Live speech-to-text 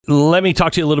Let me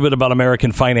talk to you a little bit about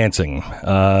American financing.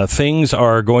 Things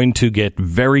are going to get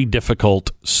very difficult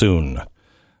soon.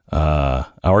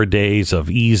 Our days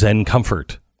of ease and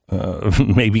comfort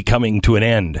may be coming to an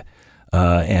end.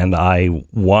 And I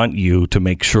want you to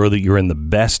make sure that you're in the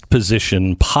best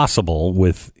position possible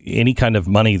with any kind of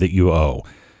money that you owe.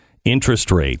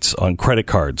 Interest rates on credit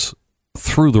cards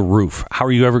through the roof. How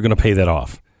are you ever going to pay that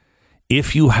off?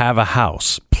 If you have a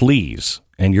house, please,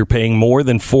 and you're paying more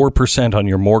than 4% on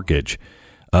your mortgage,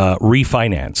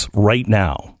 refinance right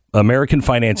now. American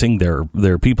Financing,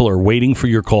 their people are waiting for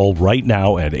your call right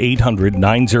now at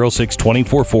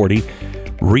 800-906-2440.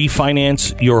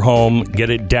 Refinance your home, get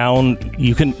it down.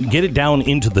 You can get it down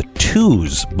into the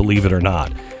twos, believe it or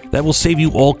not. That will save you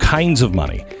all kinds of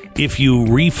money. If you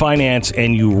refinance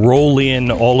and you roll in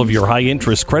all of your high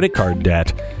interest credit card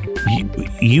debt,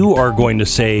 you are going to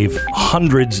save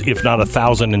hundreds, if not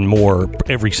 1,000 and more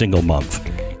every single month.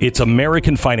 It's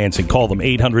American Financing. Call them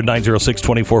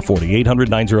 800-906-2440.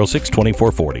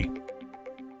 800-906-2440.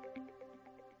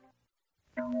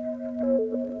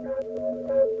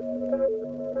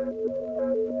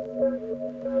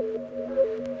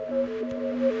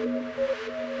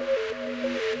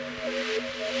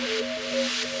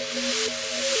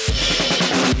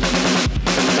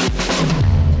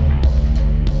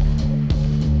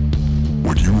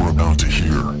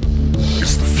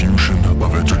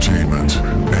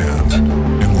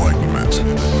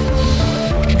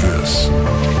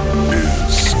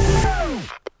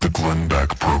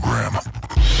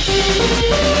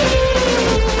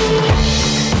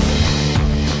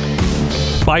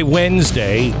 By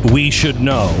Wednesday, we should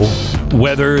know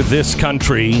whether this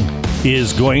country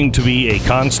is going to be a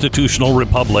constitutional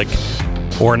republic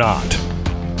or not.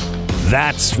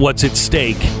 That's what's at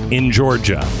stake in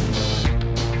Georgia.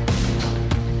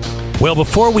 Well,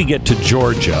 before we get to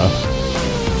Georgia,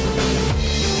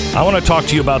 I want to talk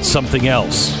to you about something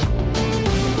else.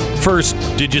 First,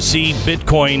 did you see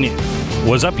Bitcoin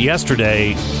was up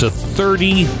yesterday to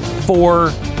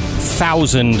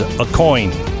 34,000 a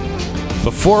coin?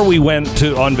 Before we went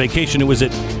on vacation, it was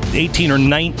at 18 or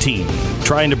 19,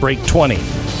 trying to break 20.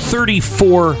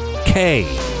 34K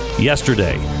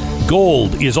yesterday.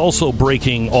 Gold is also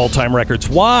breaking all-time records.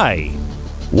 Why?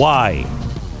 Why?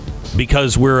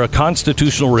 Because we're a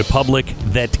constitutional republic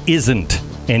that isn't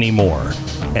anymore.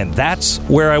 And that's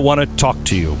where I want to talk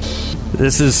to you.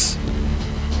 This is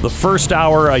the first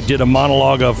hour I did a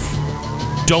monologue of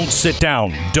don't sit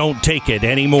down, don't take it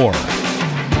anymore.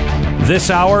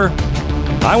 This hour,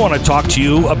 I want to talk to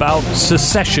you about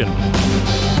secession.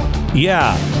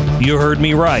 Yeah, you heard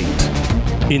me right.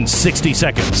 In 60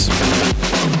 seconds.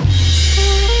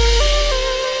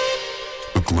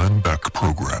 The Glenn Beck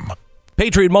Program.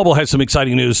 Patriot Mobile has some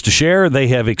exciting news to share. They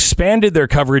have expanded their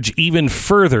coverage even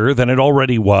further than it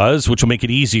already was, which will make it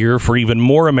easier for even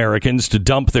more Americans to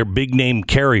dump their big-name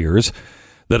carriers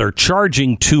that are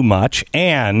charging too much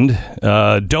and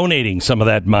donating some of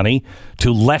that money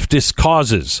to leftist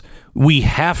causes. We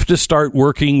have to start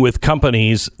working with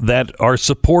companies that are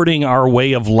supporting our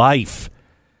way of life.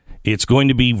 It's going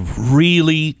to be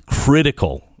really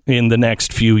critical in the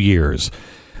next few years.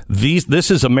 This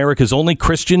is America's only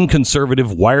Christian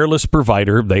conservative wireless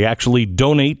provider. They actually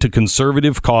donate to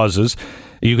conservative causes.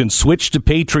 You can switch to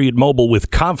Patriot Mobile with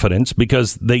confidence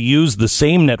because they use the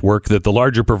same network that the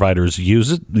larger providers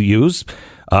use,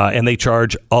 and they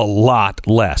charge a lot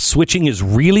less. Switching is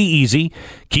really easy.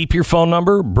 Keep your phone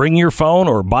number, bring your phone,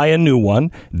 or buy a new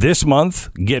one. This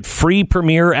month, get free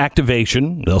Premier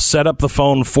activation. They'll set up the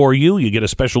phone for you. You get a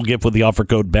special gift with the offer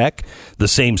code Beck. The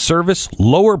same service,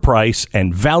 lower price,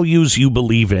 and values you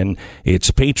believe in. It's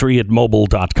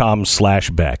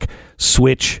patriotmobile.com/Beck.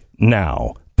 Switch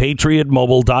now.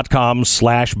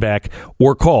 patriotmobile.com/Beck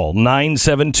or call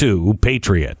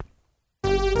 972-PATRIOT.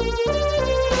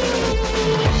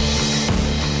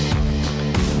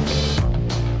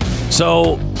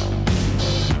 So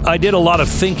I did a lot of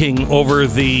thinking over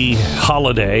the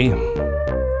holiday.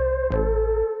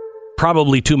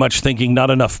 Probably too much thinking, not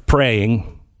enough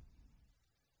praying.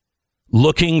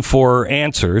 Looking for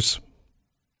answers.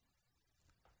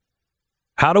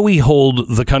 How do we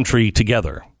hold the country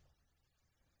together?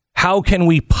 How can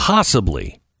we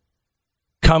possibly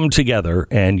come together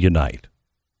and unite?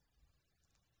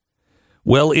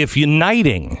 Well, if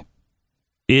uniting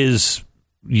is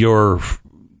your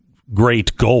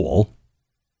great goal,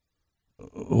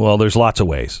 well, there's lots of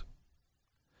ways.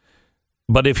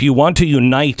 But if you want to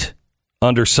unite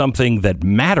under something that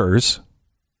matters,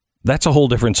 that's a whole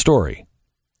different story.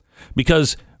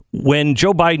 Because when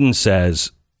Joe Biden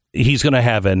says he's going to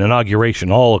have an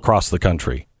inauguration all across the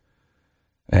country,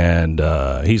 And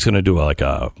he's going to do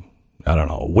a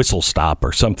whistle stop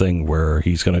or something where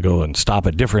he's going to go and stop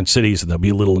at different cities, and there'll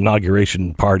be little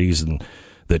inauguration parties and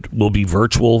that will be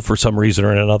virtual for some reason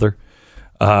or another.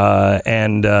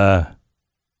 And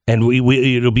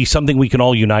it'll be something we can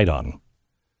all unite on.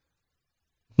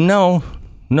 No,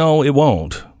 it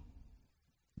won't.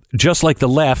 Just like the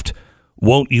left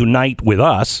won't unite with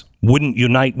us, wouldn't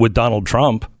unite with Donald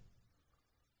Trump.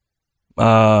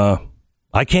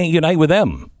 I can't unite with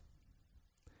them.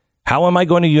 How am I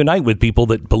going to unite with people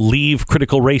that believe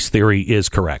critical race theory is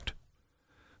correct?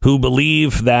 Who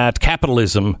believe that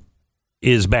capitalism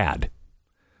is bad?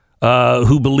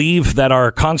 Who believe that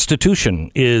our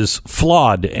Constitution is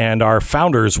flawed and our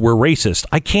founders were racist?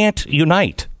 I can't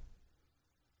unite.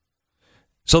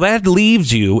 So that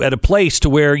leaves you at a place to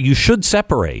where you should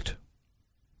separate.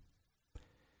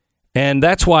 And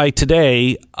that's why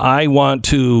today I want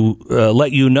to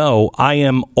let you know I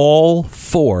am all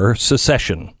for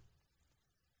secession.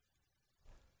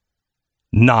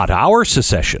 Not our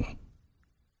secession,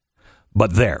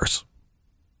 but theirs.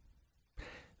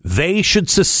 They should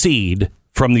secede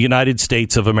from the United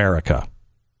States of America.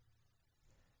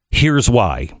 Here's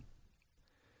why.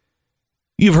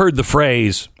 You've heard the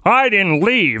phrase, I didn't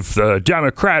leave the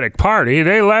Democratic Party,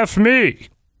 they left me.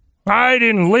 I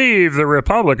didn't leave the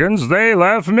Republicans, they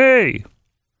left me.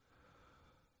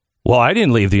 Well, I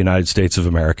didn't leave the United States of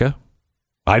America.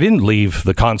 I didn't leave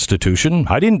the Constitution.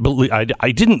 I didn't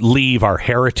leave our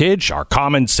heritage, our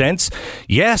common sense.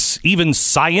 Yes, even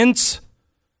science.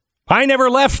 I never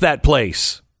left that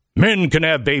place. Men can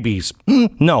have babies.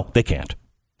 No, they can't.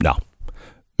 No.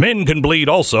 Men can bleed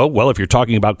also. Well, if you're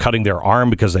talking about cutting their arm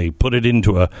because they put it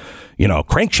into a,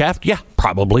 crankshaft, yeah,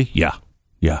 probably.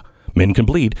 Yeah. Men can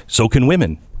bleed. So can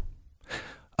women.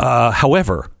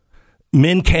 However,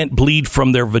 men can't bleed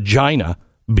from their vagina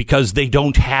because they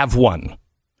don't have one.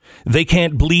 They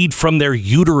can't bleed from their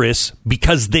uterus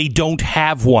because they don't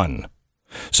have one.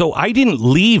 So I didn't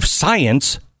leave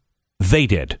science. They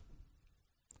did.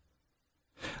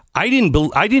 I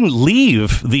didn't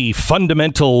leave the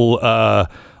fundamental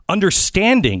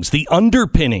understandings, the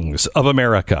underpinnings of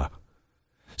America.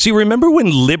 See, remember when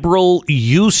liberal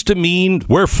used to mean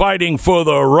we're fighting for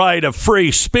the right of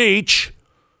free speech?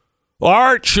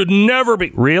 Art should never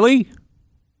be. Really?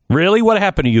 Really? What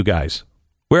happened to you guys?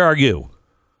 Where are you?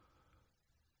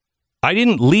 I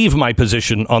didn't leave my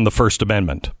position on the First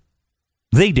Amendment.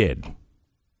 They did.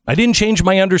 I didn't change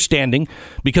my understanding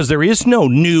because there is no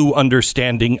new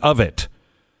understanding of it.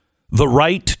 The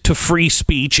right to free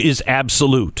speech is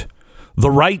absolute. The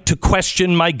right to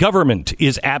question my government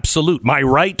is absolute. My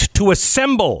right to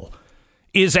assemble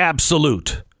is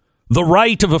absolute. The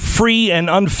right of a free and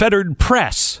unfettered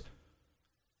press.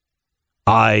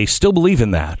 I still believe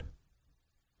in that.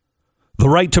 The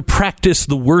right to practice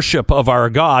the worship of our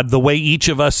God the way each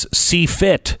of us see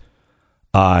fit.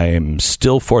 I'm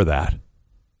still for that.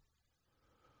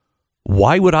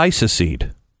 Why would I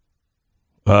secede?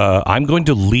 I'm going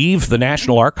to leave the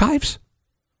National Archives?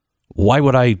 Why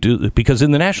would I do? Because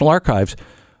in the National Archives,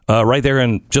 right there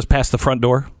and just past the front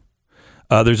door,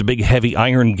 there's a big heavy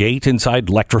iron gate inside,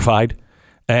 electrified.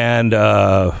 And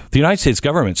the United States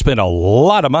government spent a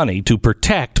lot of money to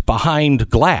protect behind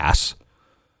glass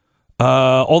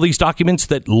all these documents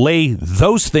that lay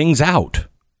those things out.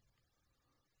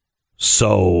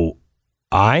 So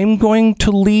I'm going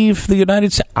to leave the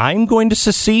United States. I'm going to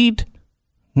secede.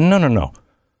 No.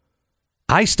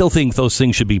 I still think those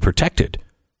things should be protected.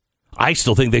 I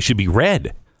still think they should be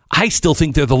read. I still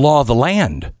think they're the law of the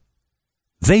land.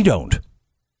 They don't.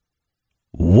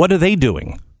 What are they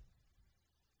doing?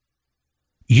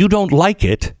 You don't like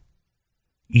it.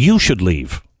 You should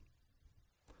leave.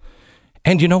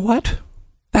 And you know what?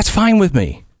 That's fine with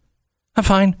me. I'm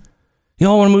fine. You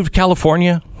all want to move to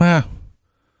California?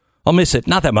 I'll miss it.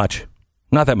 Not that much.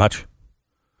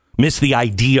 Miss the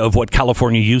idea of what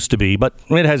California used to be, but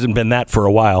it hasn't been that for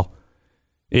a while.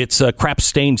 It's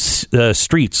crap-stained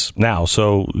streets now,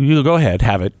 so you go ahead,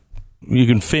 have it. You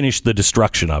can finish the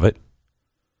destruction of it.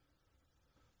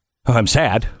 I'm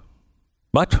sad,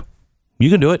 but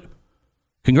you can do it.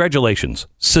 Congratulations.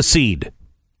 Secede.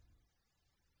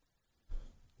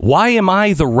 Why am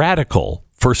I the radical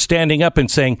for standing up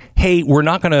and saying, hey, we're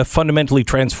not going to fundamentally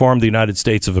transform the United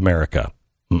States of America?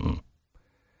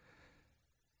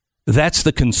 That's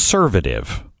the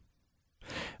conservative.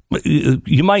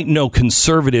 You might know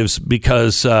conservatives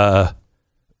because, like,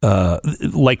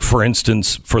 for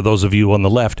instance, for those of you on the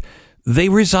left, they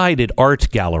reside at art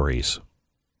galleries.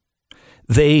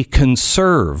 They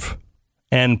conserve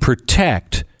and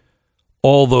protect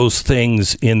all those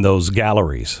things in those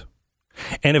galleries.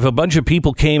 And if a bunch of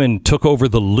people came and took over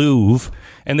the Louvre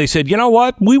and they said, you know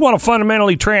what, we want to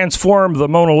fundamentally transform the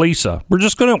Mona Lisa. We're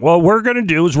going to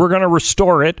do is we're going to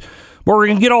restore it. We're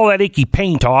going to get all that icky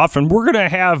paint off, and we're going to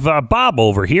have Bob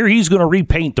over here. He's going to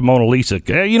repaint the Mona Lisa,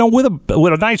 with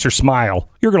a nicer smile.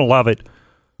 You're going to love it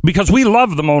because we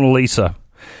love the Mona Lisa.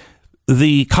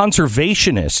 The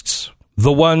conservationists,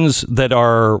 the ones that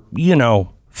are,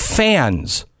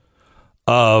 fans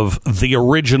of the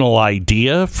original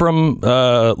idea from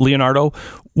Leonardo,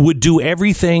 would do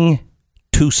everything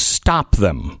to stop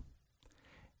them.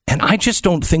 And I just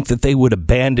don't think that they would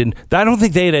abandon. I don't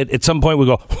think they'd at some point would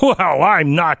go, well,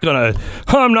 I'm not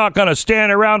gonna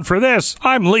stand around for this.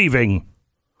 I'm leaving.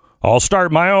 I'll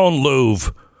start my own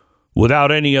Louvre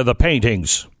without any of the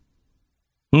paintings.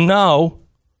 No,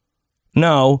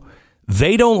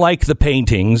 they don't like the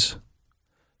paintings.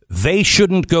 They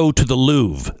shouldn't go to the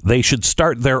Louvre. They should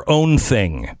start their own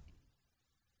thing.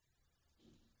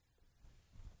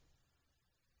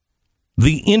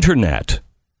 The internet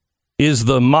is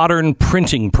the modern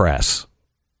printing press.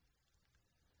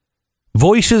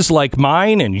 Voices like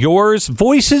mine and yours,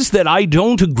 voices that I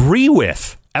don't agree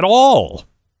with at all,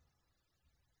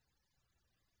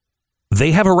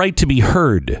 they have a right to be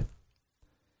heard.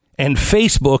 And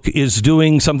Facebook is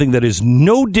doing something that is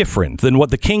no different than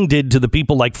what the king did to the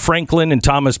people like Franklin and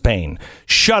Thomas Paine.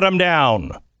 Shut them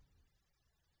down.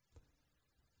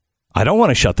 I don't want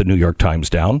to shut the New York Times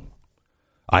down.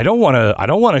 I don't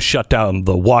want to shut down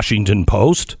the Washington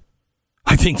Post.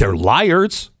 I think they're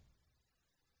liars.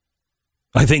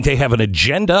 I think they have an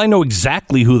agenda. I know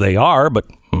exactly who they are, but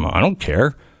I don't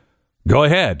care. Go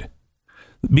ahead.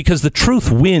 Because the truth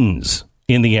wins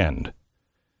in the end.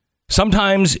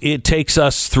 Sometimes it takes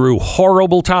us through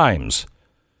horrible times.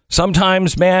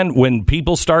 Sometimes, man, when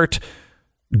people start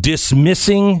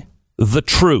dismissing the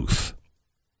truth,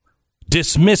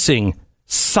 dismissing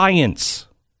science,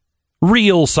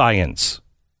 real science,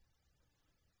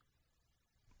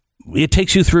 it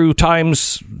takes you through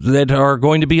times that are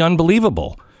going to be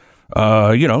unbelievable.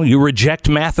 You reject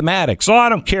mathematics. Oh, I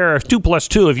don't care if 2 +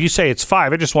 2, if you say it's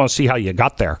 5, I just want to see how you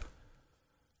got there.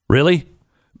 Really?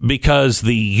 Because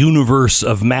the universe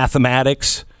of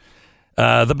mathematics,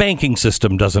 the banking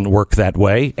system doesn't work that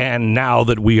way. And now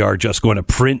that we are just going to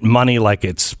print money like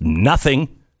it's nothing,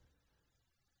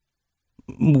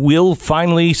 we'll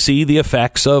finally see the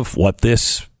effects of what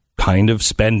this kind of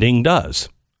spending does.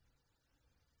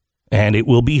 And it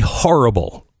will be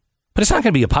horrible. But it's not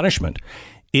going to be a punishment.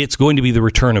 It's going to be the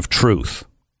return of truth.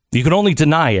 You can only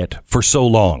deny it for so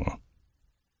long.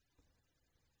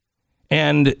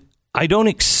 And I don't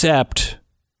accept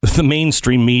the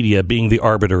mainstream media being the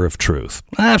arbiter of truth.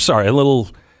 I'm sorry, I'm a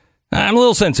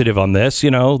little sensitive on this.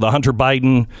 The Hunter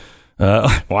Biden,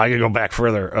 I can go back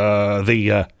further.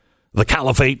 The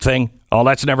caliphate thing. Oh,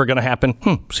 that's never going to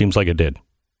happen. Seems like it did.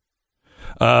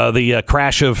 The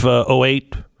crash of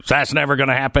 2008. That's never going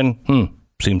to happen.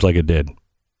 Seems like it did.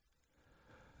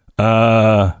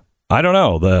 I don't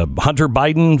know. The Hunter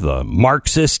Biden, the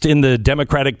Marxist in the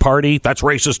Democratic Party. That's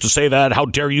racist to say that. How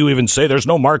dare you even say there's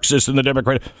no Marxist in the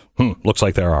Democratic? Looks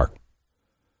like there are.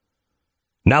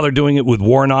 Now they're doing it with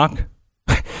Warnock.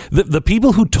 The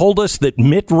people who told us that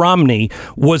Mitt Romney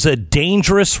was a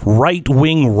dangerous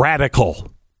right-wing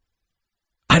radical.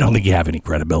 I don't think you have any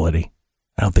credibility.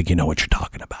 I don't think you know what you're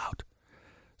talking about.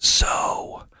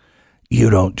 So you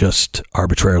don't just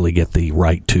arbitrarily get the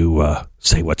right to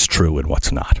say what's true and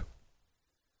what's not.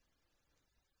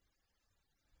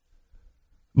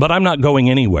 But I'm not going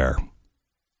anywhere.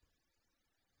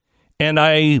 And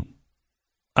I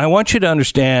want you to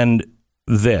understand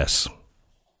this.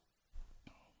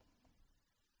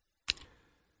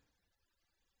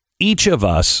 Each of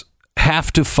us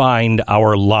have to find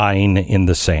our line in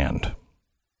the sand.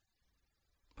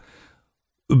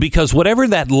 Because whatever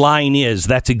that line is,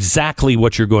 that's exactly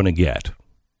what you're going to get.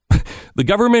 The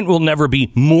government will never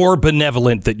be more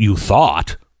benevolent than you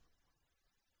thought.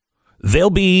 They'll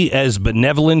be as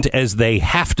benevolent as they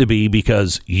have to be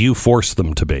because you force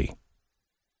them to be.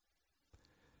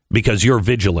 Because you're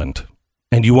vigilant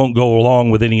and you won't go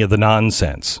along with any of the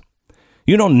nonsense.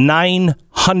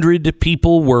 900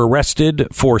 people were arrested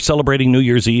for celebrating New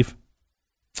Year's Eve.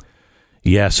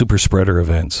 Yeah, super spreader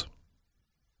events.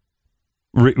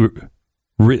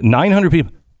 900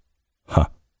 people. Huh.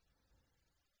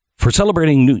 For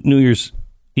celebrating New Year's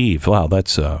Eve. Wow,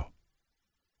 that's...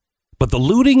 But the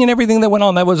looting and everything that went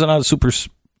on, that wasn't a super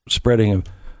spreading of...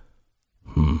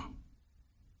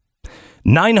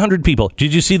 900 people.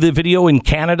 Did you see the video in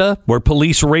Canada where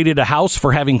police raided a house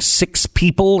for having 6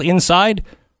 people inside?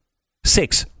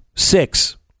 Six.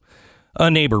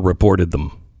 A neighbor reported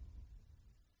them.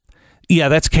 Yeah,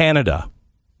 that's Canada.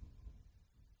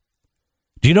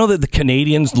 Do you know that the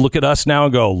Canadians look at us now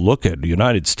and go, look at the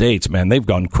United States, man, they've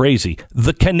gone crazy.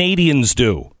 The Canadians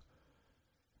do.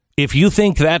 If you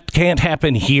think that can't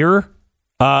happen here,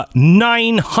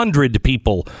 900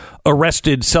 people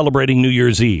arrested celebrating New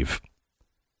Year's Eve.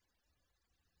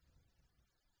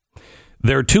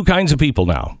 There are two kinds of people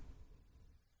now.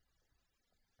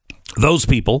 Those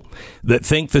people that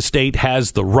think the state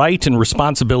has the right and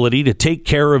responsibility to take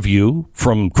care of you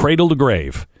from cradle to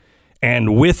grave.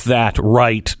 And with that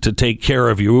right to take care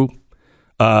of you,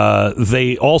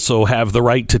 they also have the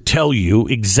right to tell you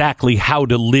exactly how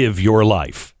to live your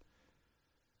life.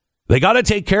 They got to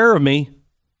take care of me.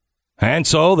 And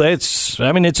so it's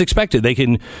expected. They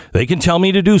can tell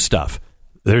me to do stuff.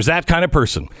 There's that kind of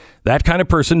person. That kind of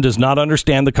person does not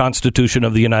understand the Constitution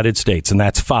of the United States, and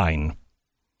that's fine.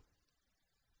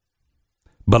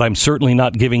 But I'm certainly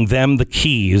not giving them the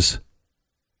keys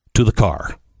to the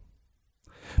car.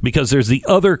 Because there's the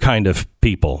other kind of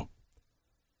people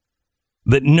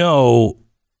that know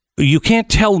you can't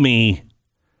tell me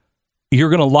you're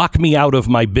going to lock me out of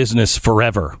my business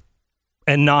forever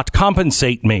and not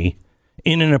compensate me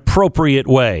in an appropriate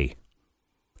way.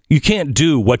 You can't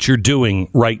do what you're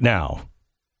doing right now.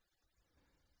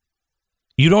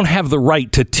 You don't have the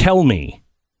right to tell me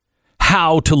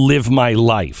how to live my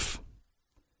life.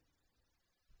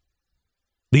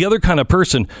 The other kind of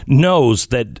person knows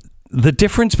that the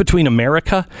difference between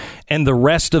America and the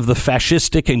rest of the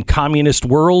fascistic and communist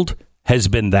world has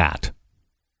been that.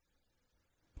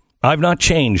 I've not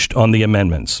changed on the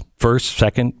amendments. First,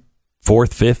 second,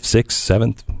 fourth, fifth, sixth,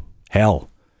 seventh. Hell,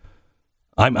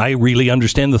 I really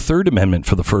understand the Third Amendment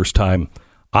for the first time.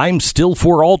 I'm still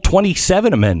for all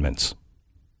 27 amendments.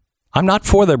 I'm not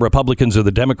for the Republicans or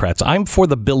the Democrats. I'm for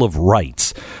the Bill of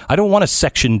Rights. I don't want a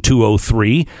Section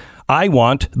 203. I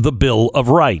want the Bill of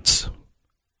Rights.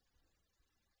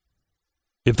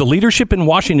 If the leadership in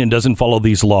Washington doesn't follow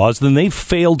these laws, then they've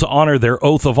failed to honor their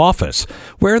oath of office.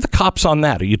 Where are the cops on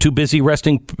that? Are you too busy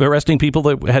arresting people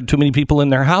that had too many people in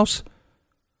their house?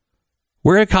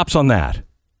 Where are the cops on that?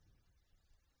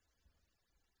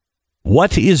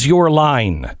 What is your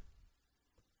line?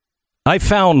 I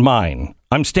found mine.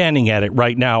 I'm standing at it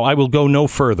right now. I will go no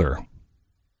further.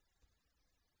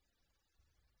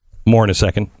 More in a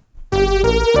second.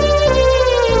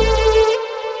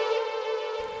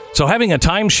 So having a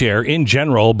timeshare in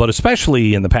general, but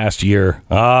especially in the past year,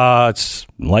 it's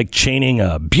like chaining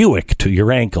a Buick to your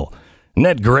ankle. Isn't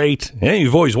that great? And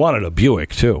you've always wanted a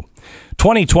Buick, too.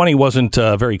 2020 wasn't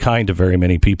very kind to very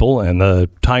many people, and the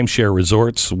timeshare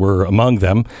resorts were among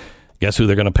them. Guess who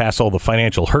they're going to pass all the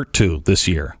financial hurt to this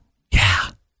year? Yeah,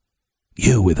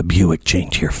 you with a Buick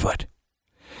chained to your foot.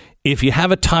 If you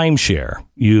have a timeshare,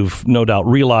 you've no doubt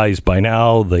realized by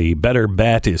now the better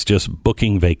bet is just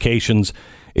booking vacations.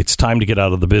 It's time to get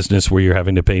out of the business where you're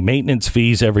having to pay maintenance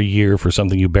fees every year for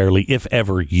something you barely, if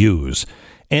ever, use.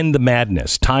 End the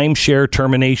madness. Timeshare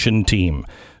termination team.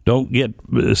 Don't get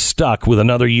stuck with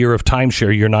another year of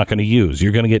timeshare you're not going to use.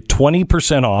 You're going to get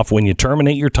 20% off when you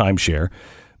terminate your timeshare.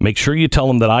 Make sure you tell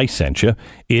them that I sent you.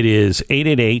 It is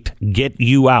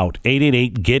 888-GET-YOU-OUT,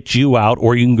 888-GET-YOU-OUT,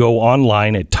 or you can go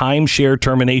online at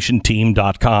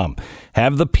timeshareterminationteam.com.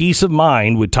 Have the peace of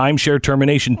mind with Timeshare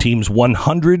Termination Team's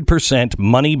 100%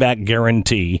 money-back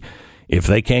guarantee. If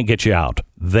they can't get you out,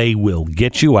 they will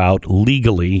get you out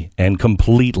legally and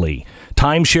completely.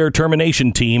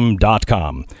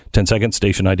 Timeshareterminationteam.com. 10 seconds,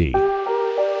 station ID.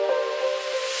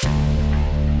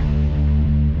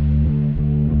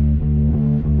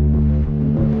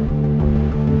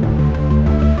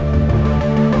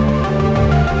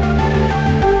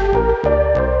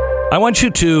 I want you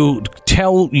to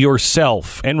tell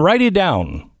yourself and write it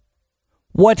down.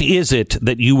 What is it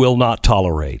that you will not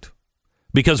tolerate?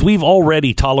 Because we've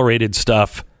already tolerated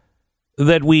stuff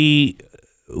that we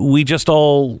just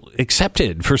all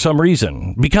accepted for some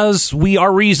reason. Because we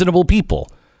are reasonable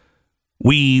people.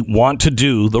 We want to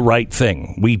do the right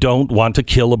thing. We don't want to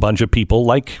kill a bunch of people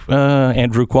like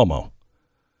Andrew Cuomo.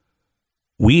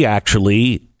 We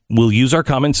actually will use our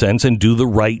common sense and do the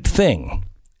right thing.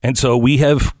 And so we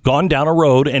have gone down a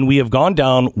road, and we have gone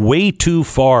down way too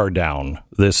far down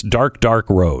this dark, dark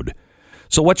road.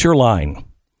 So what's your line?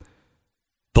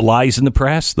 The lies in the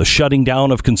press, the shutting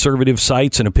down of conservative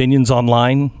sites and opinions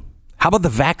online? How about the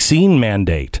vaccine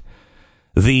mandate?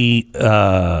 The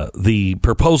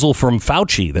proposal from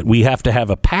Fauci that we have to have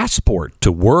a passport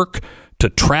to work, to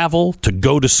travel, to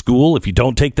go to school. If you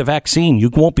don't take the vaccine,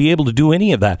 you won't be able to do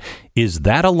any of that. Is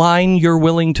that a line you're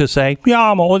willing to say,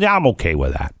 yeah, I'm okay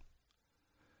with that?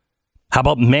 How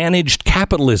about managed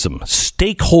capitalism,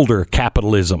 stakeholder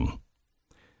capitalism?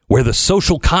 where the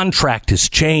social contract is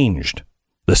changed.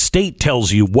 The state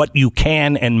tells you what you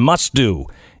can and must do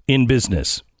in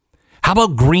business. How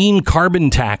about green carbon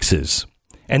taxes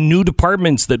and new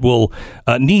departments that will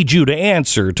need you to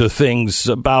answer to things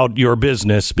about your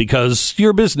business because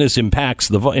your business impacts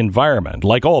the environment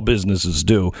like all businesses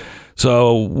do.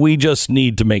 So we just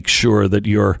need to make sure that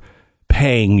you're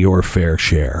paying your fair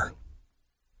share.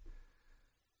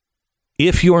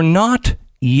 If you're not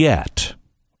yet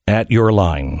at your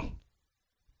line,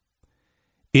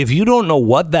 if you don't know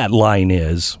what that line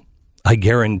is, I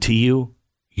guarantee you,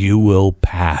 you will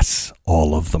pass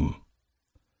all of them.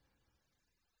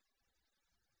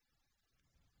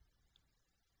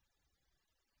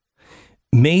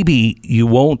 Maybe you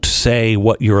won't say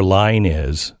what your line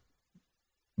is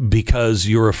because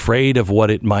you're afraid of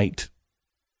what it might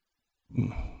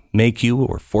make you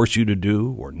or force you to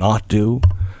do or not do.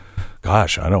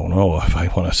 Gosh, I don't know if I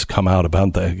want to come out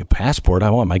about the passport. I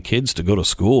want my kids to go to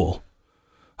school.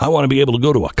 I want to be able to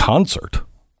go to a concert.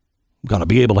 I'm going to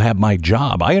be able to have my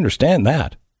job. I understand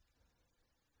that.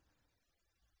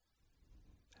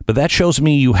 But that shows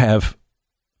me you have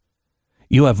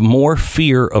more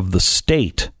fear of the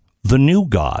state, the new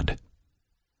God,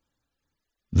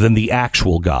 than the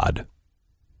actual God.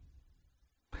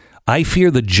 I fear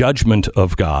the judgment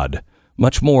of God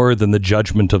much more than the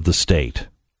judgment of the state.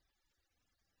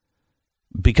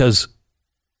 Because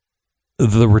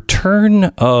the return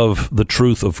of the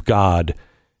truth of God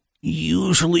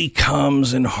usually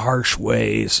comes in harsh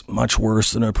ways, much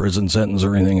worse than a prison sentence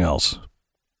or anything else.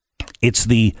 It's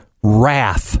the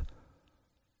wrath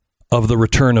of the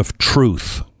return of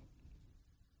truth.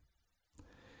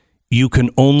 You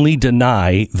can only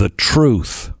deny the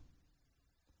truth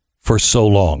for so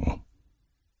long.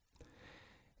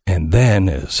 And then,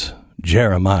 as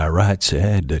Jeremiah Wright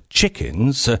said, the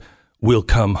chickens will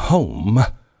come home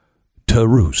to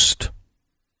roost.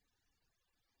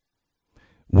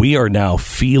 We are now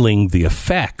feeling the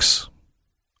effects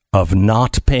of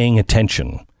not paying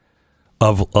attention,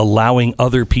 of allowing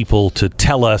other people to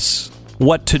tell us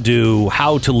what to do,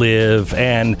 how to live,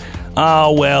 and,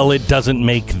 it doesn't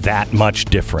make that much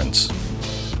difference.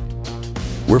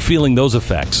 We're feeling those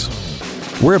effects.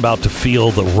 We're about to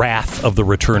feel the wrath of the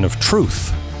return of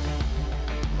truth.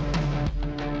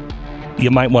 You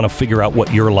might want to figure out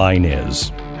what your line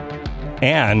is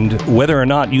and whether or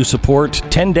not you support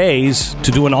 10 days to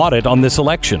do an audit on this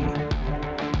election.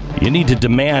 You need to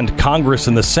demand Congress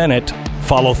and the Senate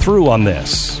follow through on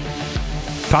this.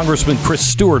 Congressman Chris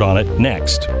Stewart on it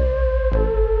next.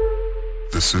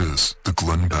 This is the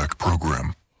Glenn Beck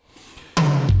Program.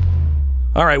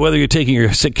 All right, whether you're taking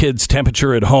your sick kid's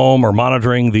temperature at home or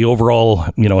monitoring the overall,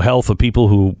 health of people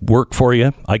who work for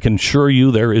you, I can assure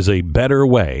you there is a better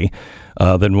way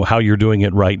than how you're doing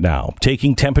it right now.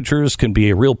 Taking temperatures can be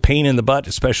a real pain in the butt,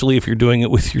 especially if you're doing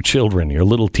it with your children, your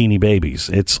little teeny babies.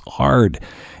 It's hard,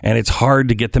 and it's hard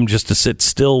to get them just to sit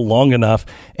still long enough.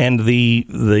 And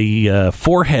the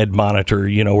forehead monitor,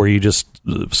 where you just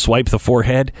swipe the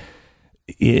forehead,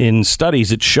 in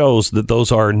studies, it shows that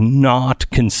those are not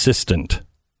consistent.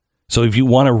 So if you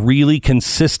want a really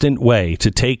consistent way to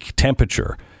take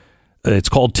temperature, it's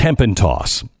called Temp and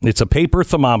Toss. It's a paper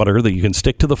thermometer that you can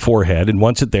stick to the forehead, and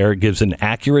once it's there, it gives an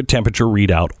accurate temperature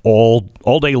readout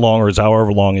all day long, or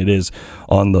however long it is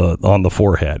on the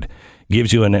forehead.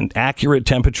 Gives you an accurate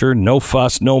temperature, no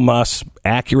fuss, no muss,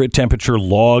 accurate temperature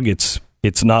log. It's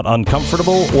not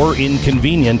uncomfortable or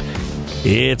inconvenient.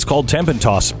 It's called Temp and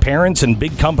Toss. Parents and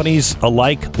big companies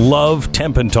alike love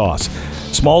Temp and Toss.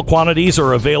 Small quantities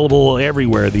are available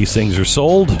everywhere these things are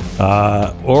sold.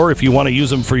 Or if you want to use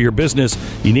them for your business,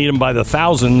 you need them by the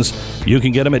thousands, you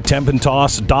can get them at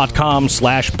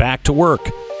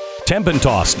tempandtoss.com/back-to-work.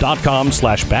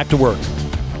 tempandtoss.com/back-to-work.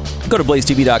 Go to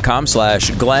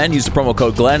blazetv.com/Glenn. Use the promo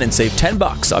code Glenn and save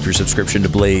 $10 off your subscription to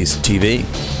Blaze TV.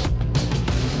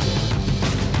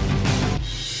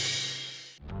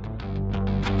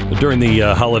 During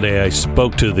the holiday, I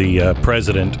spoke to the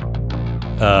president,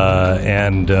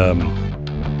 and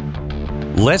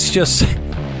let's just say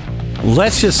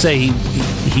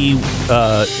he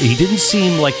didn't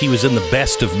seem like he was in the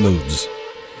best of moods.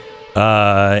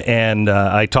 And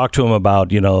I talked to him about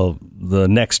the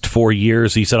next 4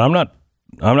 years. He said, "I'm not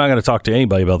going to talk to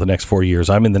anybody about the next 4 years.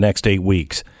 I'm in the next 8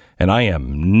 weeks, and I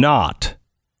am not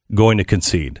going to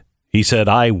concede." He said,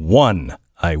 "I won.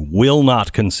 I will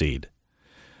not concede."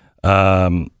 He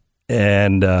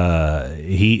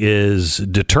is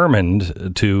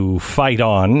determined to fight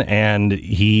on, and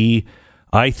he,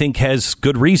 I think, has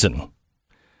good reason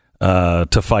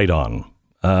to fight on.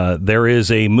 There is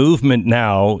a movement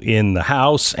now in the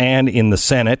House and in the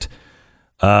Senate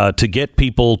to get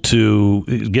people to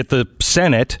get the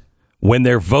Senate, when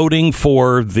they're voting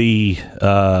for the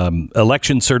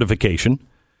election certification,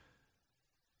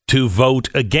 to vote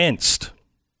against.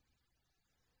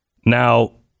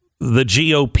 Now, the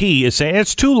GOP is saying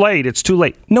it's too late. It's too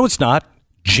late. No, it's not.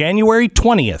 January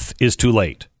 20th is too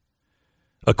late.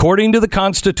 According to the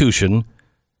Constitution,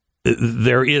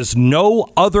 there is no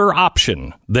other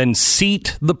option than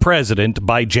seat the president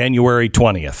by January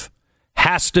 20th.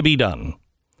 Has to be done.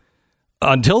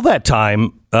 Until that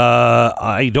time,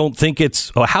 I don't think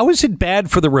it's... How is it bad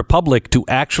for the Republic to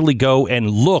actually go and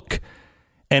look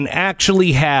and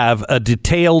actually have a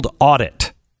detailed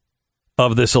audit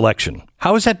of this election?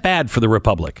 How is that bad for the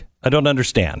Republic? I don't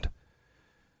understand.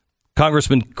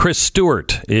 Congressman Chris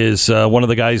Stewart is one of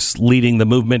the guys leading the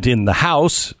movement in the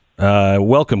House.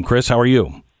 Welcome, Chris. How are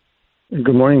you?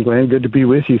 Good morning, Glenn. Good to be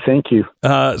with you. Thank you.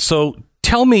 So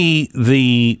tell me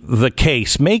the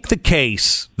case. Make the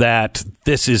case that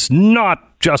this is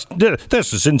not just,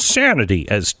 this is insanity,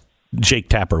 as Jake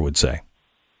Tapper would say.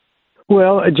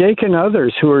 Well, Jake and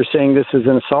others who are saying this is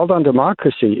an assault on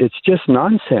democracy, it's just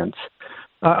nonsense.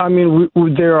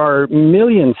 There are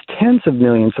millions, tens of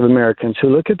millions of Americans who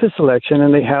look at this election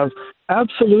and they have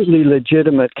absolutely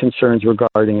legitimate concerns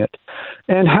regarding it.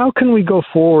 And how can we go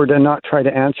forward and not try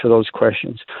to answer those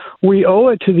questions? We owe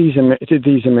it to these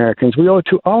Americans. We owe it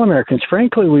to all Americans.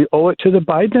 Frankly, we owe it to the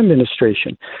Biden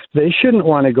administration. They shouldn't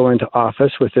want to go into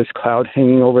office with this cloud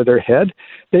hanging over their head.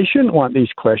 They shouldn't want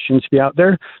these questions to be out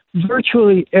there.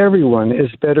 Virtually everyone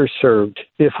is better served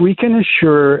if we can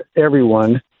assure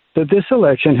everyone that this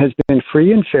election has been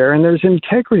free and fair and there's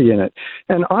integrity in it.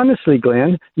 And honestly,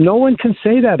 Glenn, no one can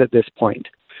say that at this point.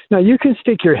 Now, you can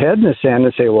stick your head in the sand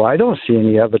and say, well, I don't see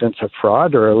any evidence of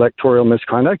fraud or electoral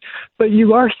misconduct, but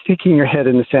you are sticking your head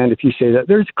in the sand if you say that.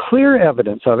 There's clear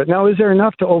evidence of it. Now, is there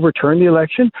enough to overturn the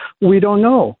election? We don't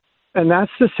know. And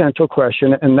that's the central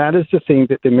question, and that is the thing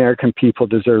that the American people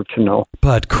deserve to know.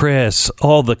 But, Chris,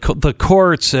 all the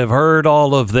courts have heard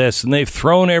all of this, and they've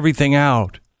thrown everything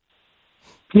out.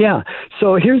 Yeah.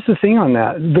 So here's the thing on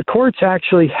that. The courts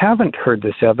actually haven't heard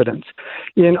this evidence.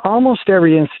 In almost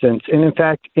every instance, and in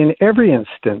fact, in every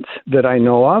instance that I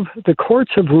know of, the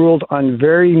courts have ruled on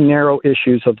very narrow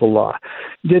issues of the law.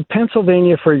 Did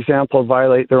Pennsylvania, for example,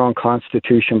 violate their own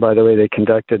constitution by the way they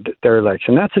conducted their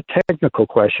election? That's a technical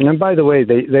question. And by the way,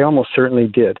 they almost certainly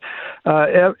did.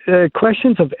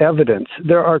 Questions of evidence.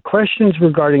 There are questions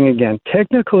regarding, again,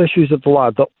 technical issues of the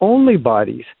law. The only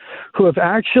bodies who have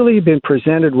actually been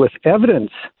presented with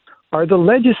evidence are the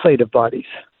legislative bodies,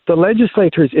 the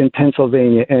legislators in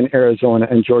Pennsylvania and Arizona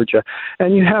and Georgia.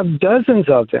 And you have dozens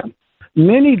of them,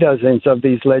 many dozens of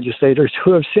these legislators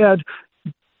who have said,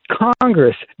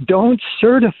 Congress, don't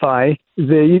certify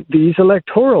these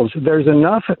electorals. There's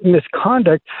enough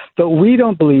misconduct that we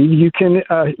don't believe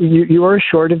you are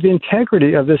assured of the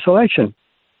integrity of this election.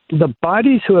 The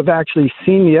bodies who have actually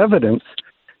seen the evidence,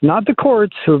 not the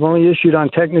courts who have only issued on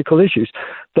technical issues,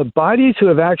 the bodies who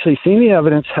have actually seen the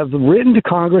evidence have written to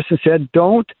Congress and said,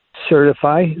 don't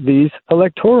certify these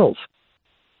electorals.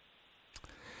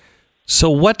 So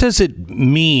what does it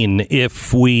mean if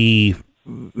the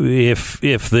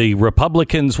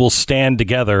Republicans will stand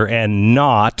together and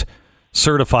not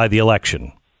certify the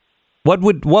election? What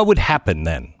would happen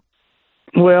then?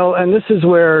 Well, and this is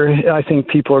where I think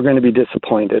people are going to be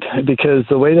disappointed, because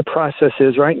the way the process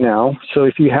is right now, so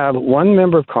if you have one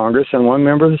member of Congress and one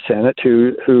member of the Senate who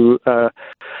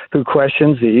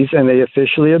questions these and they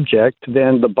officially object,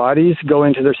 then the bodies go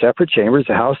into their separate chambers,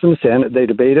 the House and the Senate, they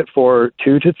debate it for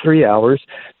 2 to 3 hours,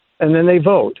 and then they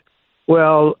vote.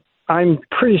 Well, I'm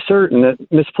pretty certain that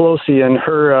Ms. Pelosi and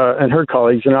her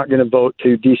colleagues are not going to vote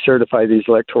to decertify these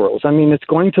electorals. I mean, it's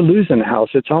going to lose in the House.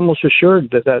 It's almost assured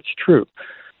that that's true.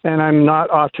 And I'm not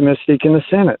optimistic in the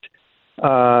Senate.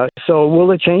 So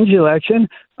will it change the election?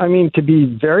 I mean, to be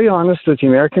very honest with the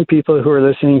American people who are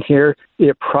listening here,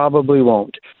 it probably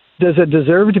won't. Does it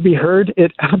deserve to be heard?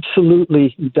 It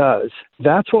absolutely does.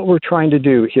 That's what we're trying to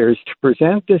do here, is to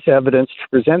present this evidence, to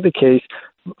present the case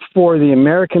for the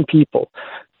American people.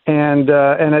 And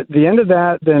at the end of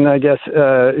that, then I guess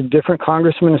different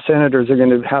congressmen and senators are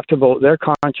going to have to vote their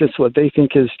conscience what they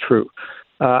think is true.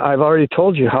 I've already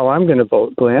told you how I'm going to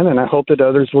vote, Glenn, and I hope that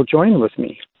others will join with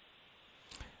me.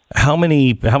 How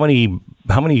many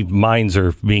minds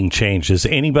are being changed? Is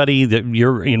anybody that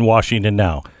you're in Washington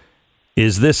now?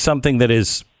 Is this something that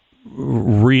is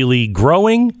really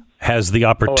growing? Has the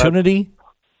opportunity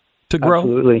to grow?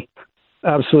 Absolutely.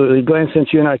 Absolutely. Glenn,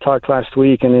 since you and I talked last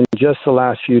week, and in just the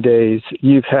last few days,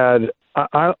 you've had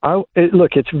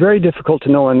Look, it's very difficult to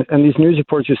know, and these news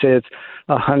reports who say it's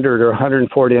 100 or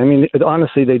 140. I mean,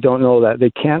 honestly, they don't know that.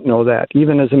 They can't know that.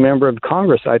 Even as a member of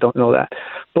Congress, I don't know that.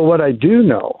 But what I do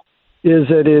know is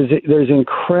that there's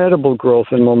incredible growth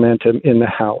and momentum in the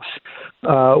House.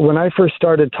 When I first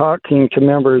started talking to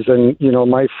members and,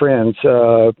 my friends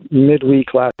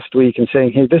midweek last week and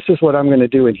saying, hey, this is what I'm going to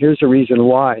do, and here's the reason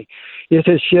why, it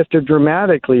has shifted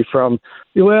dramatically from,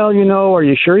 well, are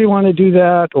you sure you want to do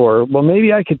that? Or, well,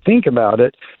 maybe I could think about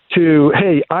it, to,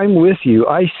 hey, I'm with you.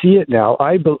 I see it now.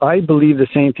 I believe the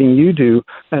same thing you do,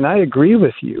 and I agree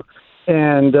with you.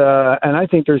 And I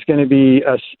think there's going to be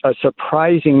a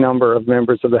surprising number of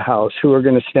members of the House who are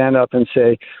going to stand up and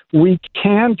say, we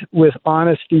can't with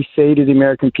honesty say to the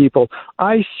American people,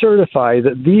 I certify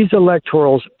that these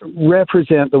electorals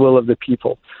represent the will of the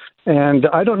people. And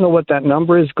I don't know what that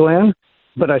number is, Glenn,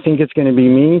 but I think it's going to be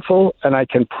meaningful, and I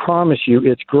can promise you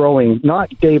it's growing, not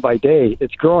day by day,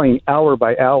 it's growing hour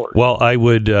by hour. Well, I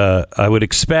would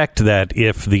expect that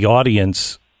if the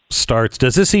audience starts,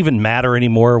 does this even matter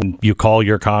anymore when you call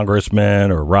your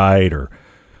congressman or write or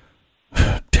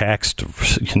text,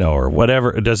 or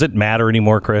whatever? Does it matter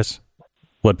anymore, Chris?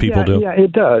 What people do? Yeah,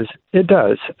 it does. It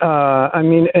does.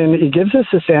 And it gives us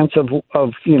a sense of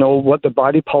what the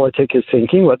body politic is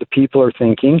thinking, what the people are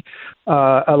thinking.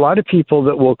 A lot of people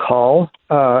that will call,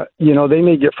 they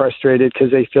may get frustrated because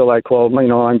they feel like, well,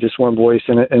 I'm just one voice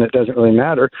and it doesn't really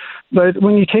matter. But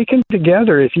when you take them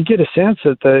together, if you get a sense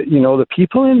that the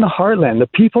people in the heartland, the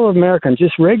people of America, and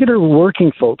just regular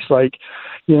working folks like,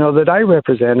 that I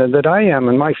represent and that I am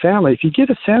and my family, if you get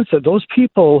a sense that those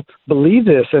people believe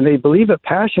this and they believe it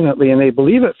passionately and they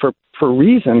believe it for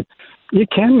reason, it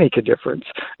can make a difference.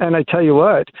 And I tell you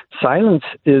what, silence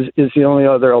is the only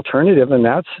other alternative, and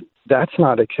that's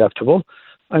not acceptable.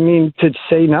 I mean, to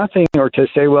say nothing or to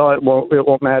say, well, it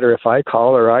won't matter if I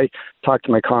call or I talk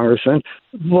to my congressman.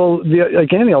 Well,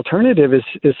 the alternative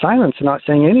is silence, not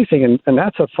saying anything, and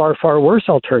that's a far, far worse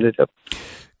alternative.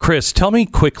 Chris, tell me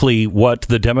quickly what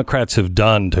the Democrats have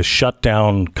done to shut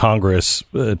down Congress,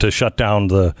 to shut down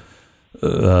the,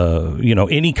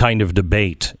 any kind of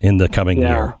debate in the coming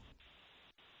year.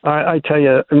 I tell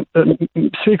you,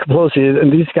 Speaker Pelosi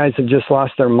and these guys have just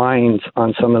lost their minds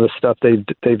on some of the stuff they've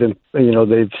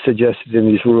suggested in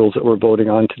these rules that we're voting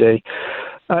on today.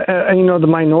 The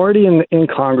minority in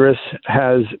Congress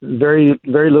has very,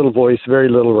 very little voice, very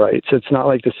little rights. It's not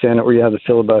like the Senate where you have the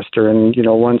filibuster and,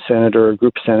 one senator or a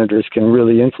group of senators can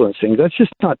really influence things. That's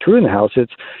just not true in the House.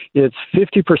 It's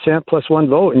 50% plus one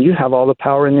vote, and you have all the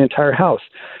power in the entire House.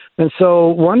 And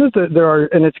so and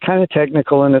it's kind of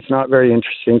technical and it's not very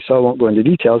interesting, so I won't go into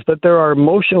details, but there are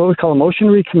what we call a motion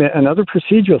to recommit and other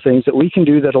procedural things that we can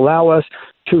do that allow us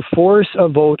to force a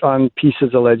vote on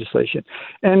pieces of legislation.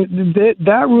 And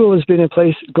that rule has been in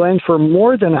place, Glenn, for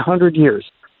more than 100 years,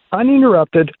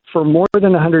 uninterrupted for more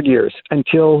than 100 years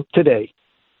until today.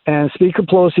 And Speaker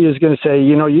Pelosi is going to say,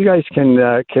 you guys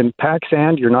can pack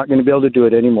sand, you're not going to be able to do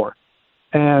it anymore.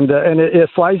 And it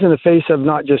flies in the face of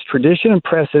not just tradition and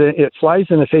precedent, it flies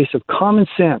in the face of common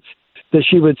sense that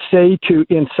she would say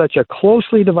in such a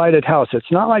closely divided House. It's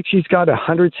not like she's got a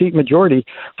 100-seat majority.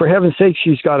 For heaven's sake,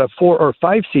 she's got a 4 or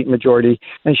 5-seat majority,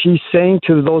 and she's saying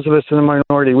to those of us in the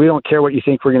minority, we don't care what you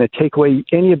think, we're going to take away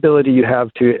any ability you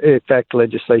have to effect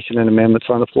legislation and amendments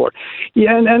on the floor.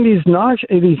 Yeah, and these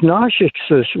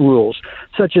nauseous rules,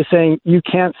 such as saying you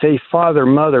can't say father,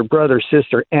 mother, brother,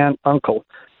 sister, aunt, uncle.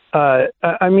 To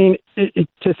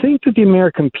think that the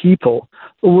American people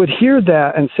would hear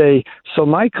that and say, so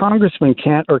my congressman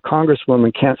can't or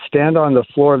congresswoman can't stand on the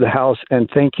floor of the House and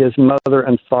thank his mother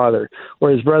and father or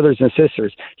his brothers and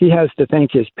sisters. He has to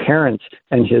thank his parents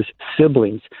and his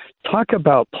siblings. Talk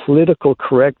about political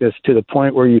correctness to the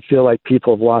point where you feel like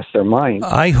people have lost their minds.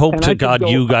 I hope to God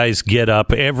you guys get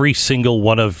up, every single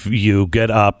one of you get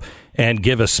up and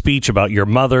give a speech about your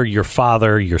mother, your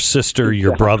father, your sister,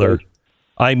 your brother.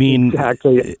 I mean,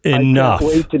 exactly. Enough. I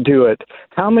can't wait to do it.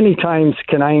 How many times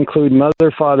can I include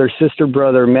mother, father, sister,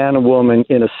 brother, man, and woman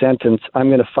in a sentence? I'm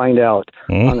going to find out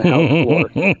on the House floor.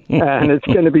 And it's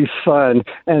going to be fun.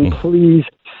 And please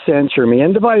censure me.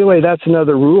 And by the way, that's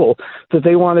another rule, that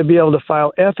they want to be able to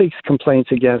file ethics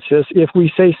complaints against us if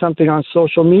we say something on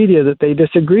social media that they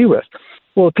disagree with.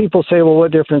 Well, people say, well,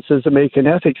 what difference does it make an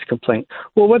ethics complaint?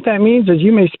 Well, what that means is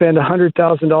you may spend $100,000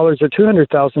 or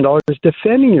 $200,000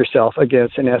 defending yourself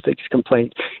against an ethics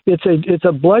complaint. It's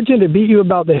a bludgeon to beat you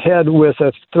about the head with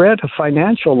a threat of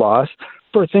financial loss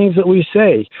for things that we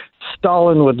say.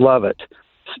 Stalin would love it.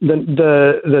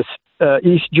 The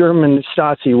East German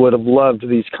Stasi would have loved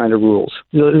these kind of rules.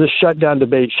 The shut down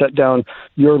debate, shut down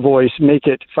your voice, make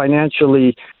it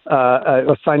financially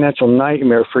a financial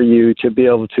nightmare for you to be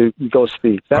able to go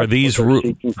speak. That's are these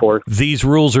seeking for. These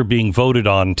rules are being voted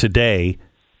on today.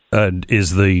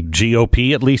 Is the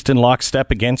GOP at least in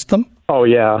lockstep against them? Oh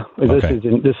yeah, Okay.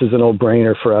 This is a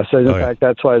no-brainer for us. In fact,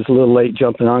 that's why I was a little late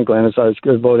jumping on Glenn as I was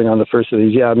voting on the first of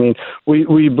these. Yeah, I mean,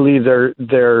 we believe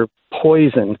they're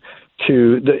poison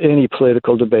to any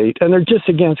political debate, and they're just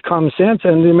against common sense,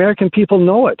 and the American people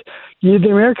know it. The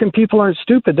American people aren't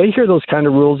stupid. They hear those kind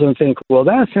of rules and think, well,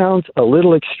 that sounds a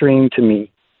little extreme to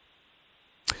me.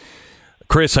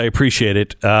 Chris, I appreciate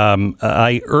it.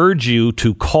 I urge you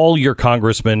to call your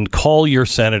congressman, call your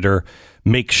senator,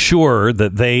 make sure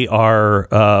that they are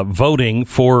voting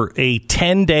for a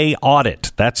 10-day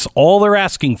audit. That's all they're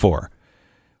asking for.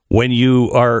 When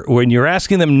you're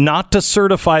asking them not to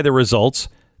certify the results,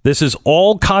 this is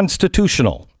all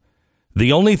constitutional.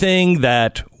 The only thing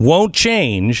that won't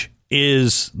change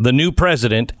is the new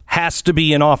president has to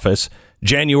be in office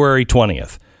January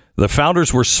 20th. The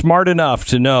founders were smart enough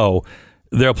to know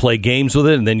they'll play games with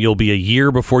it, and then you'll be a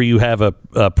year before you have a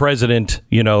president,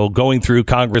 going through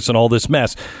Congress and all this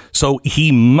mess. So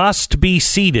he must be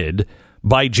seated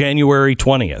by January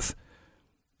 20th.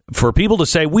 For people to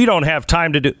say, we don't have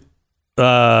time to do...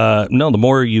 no, the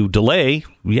more you delay,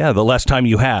 the less time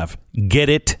you have. Get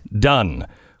it done.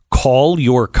 Call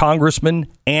your congressman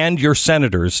and your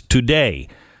senators today.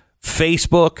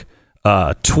 Facebook,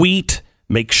 tweet,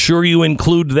 make sure you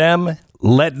include them.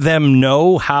 Let them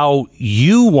know how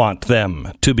you want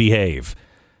them to behave.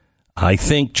 I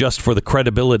think just for the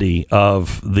credibility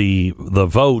of the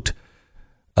vote,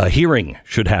 a hearing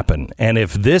should happen. And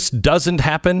if this doesn't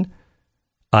happen,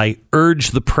 I urge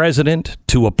the president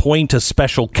to appoint a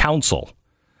special counsel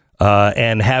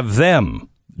and have them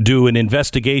do an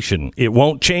investigation. It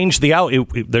won't change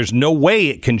the there's no way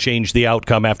it can change the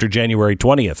outcome after January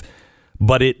 20th,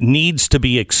 but it needs to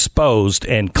be exposed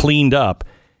and cleaned up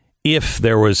if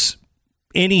there was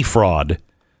any fraud.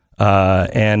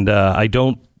 I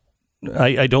don't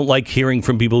like hearing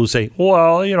from people who say,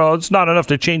 well, it's not enough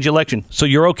to change the election. So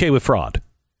you're okay with fraud?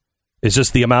 Is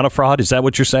this the amount of fraud? Is that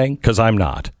what you're saying? Because I'm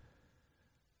not.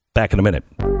 Back in a minute.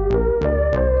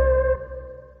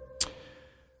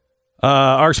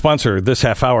 Our sponsor this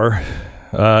half hour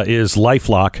is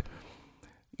LifeLock.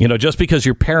 Just because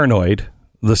you're paranoid,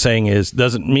 the saying is,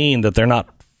 doesn't mean that they're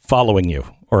not following you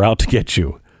or out to get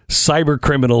you. Cyber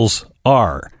criminals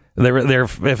are. They're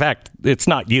in fact, it's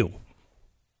not you.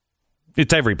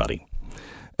 It's everybody.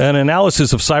 An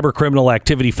analysis of cyber criminal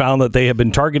activity found that they have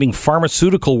been targeting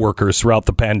pharmaceutical workers throughout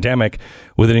the pandemic.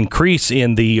 With an increase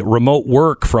in the remote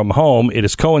work from home, it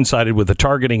has coincided with the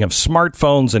targeting of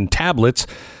smartphones and tablets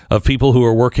of people who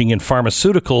are working in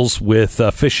pharmaceuticals with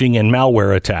phishing and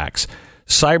malware attacks.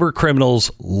 Cyber criminals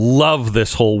love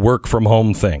this whole work from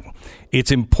home thing.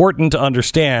 It's important to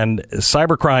understand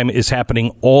cybercrime is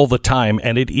happening all the time,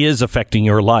 and it is affecting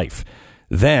your life.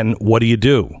 Then what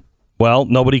do? Well,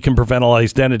 nobody can prevent all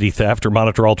identity theft or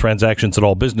monitor all transactions at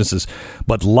all businesses,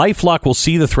 but LifeLock will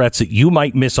see the threats that you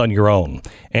might miss on your own.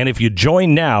 And if you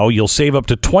join now, you'll save up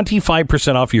to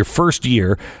 25% off your first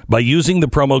year by using the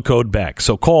promo code Beck.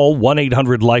 So call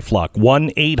 1-800-LifeLock,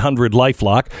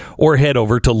 1-800-LifeLock, or head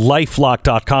over to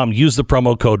LifeLock.com. Use the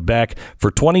promo code Beck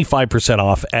for 25%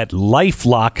 off at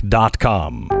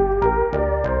LifeLock.com.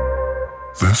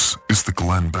 This is the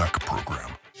Glenn Beck Program.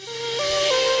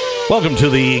 Welcome to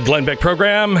the Glenn Beck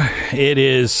Program. It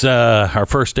is our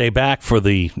first day back for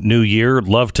the new year.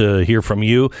 Love to hear from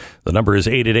you. The number is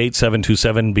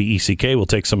 888-727-BECK. We'll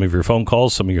take some of your phone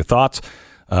calls, some of your thoughts.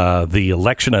 The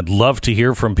election, I'd love to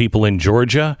hear from people in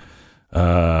Georgia.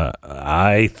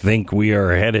 I think we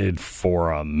are headed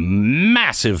for a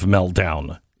massive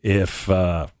meltdown if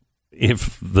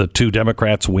the two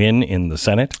Democrats win in the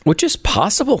Senate. Which is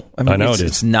possible. I mean, know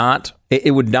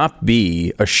it would not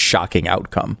be a shocking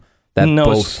outcome that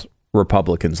both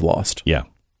Republicans lost. Yeah.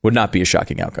 Would not be a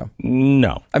shocking outcome.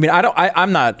 No. I mean,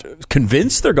 I'm not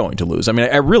convinced they're going to lose. I mean,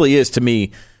 it really is, to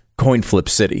me, coin flip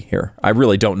city here. I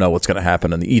really don't know what's going to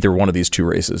happen in either one of these two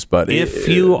races. But if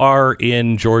you are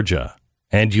in Georgia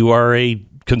and you are a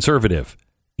conservative,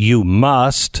 you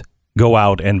must go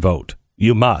out and vote.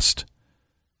 You must.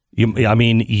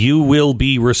 You will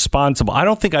be responsible. I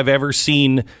don't think I've ever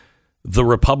seen the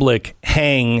Republic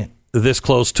hang this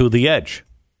close to the edge.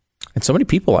 And so many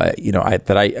people, I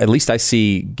at least I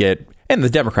see get, and the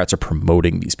Democrats are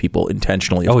promoting these people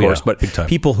intentionally, of Oh, yeah, course, but big time.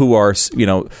 people who are,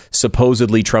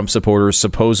 supposedly Trump supporters,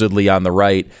 supposedly on the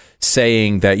right,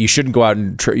 saying that you shouldn't go out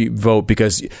and vote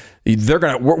because we're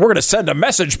going to send a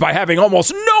message by having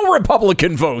almost no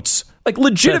Republican votes. Like,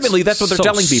 legitimately, that's what they're so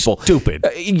telling people. Stupid.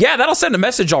 Yeah, that'll send a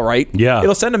message, all right. Yeah.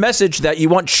 It'll send a message that you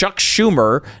want Chuck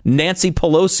Schumer, Nancy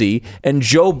Pelosi, and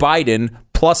Joe Biden,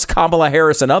 plus Kamala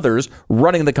Harris and others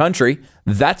running the country.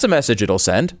 That's a message it'll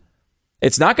send.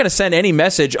 It's not going to send any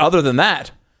message other than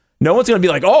that. No one's going to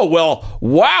be like, oh, well,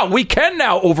 wow, we can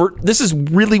now over. This is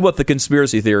really what the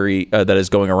conspiracy theory that is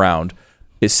going around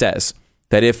says,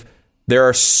 that if there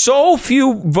are so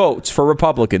few votes for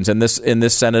Republicans in this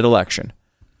Senate election,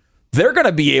 they're going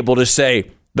to be able to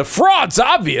say, the fraud's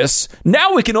obvious.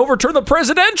 Now we can overturn the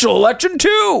presidential election,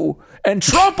 too. And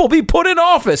Trump will be put in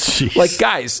office. Jeez. Like,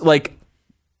 guys, like,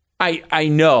 I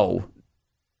know.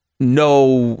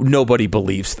 No, nobody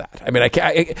believes that. I mean,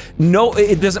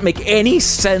 it doesn't make any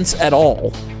sense at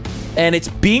all. And it's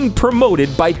being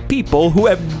promoted by people who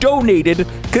have donated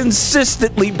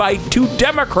consistently to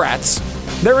Democrats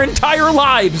their entire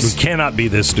lives. We cannot be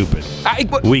this stupid.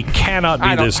 We cannot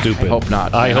be this stupid. I hope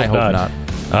not. I hope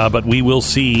not. But we will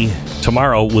see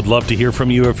tomorrow. Would love to hear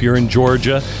from you if you're in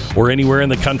Georgia or anywhere in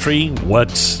the country.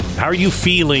 How are you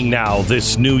feeling now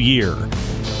this new year?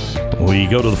 We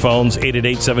go to the phones,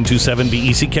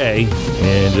 888-727-BECK,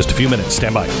 in just a few minutes.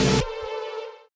 Stand by.